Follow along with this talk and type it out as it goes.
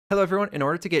Hello everyone, in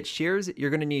order to get shears, you're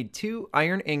going to need 2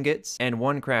 iron ingots and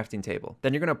 1 crafting table.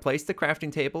 Then you're going to place the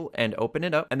crafting table and open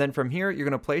it up, and then from here you're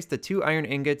going to place the 2 iron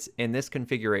ingots in this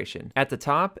configuration, at the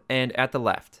top and at the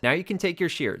left. Now you can take your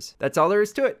shears. That's all there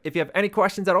is to it. If you have any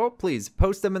questions at all, please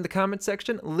post them in the comment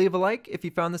section, leave a like if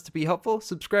you found this to be helpful,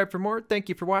 subscribe for more, thank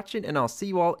you for watching, and I'll see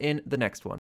you all in the next one.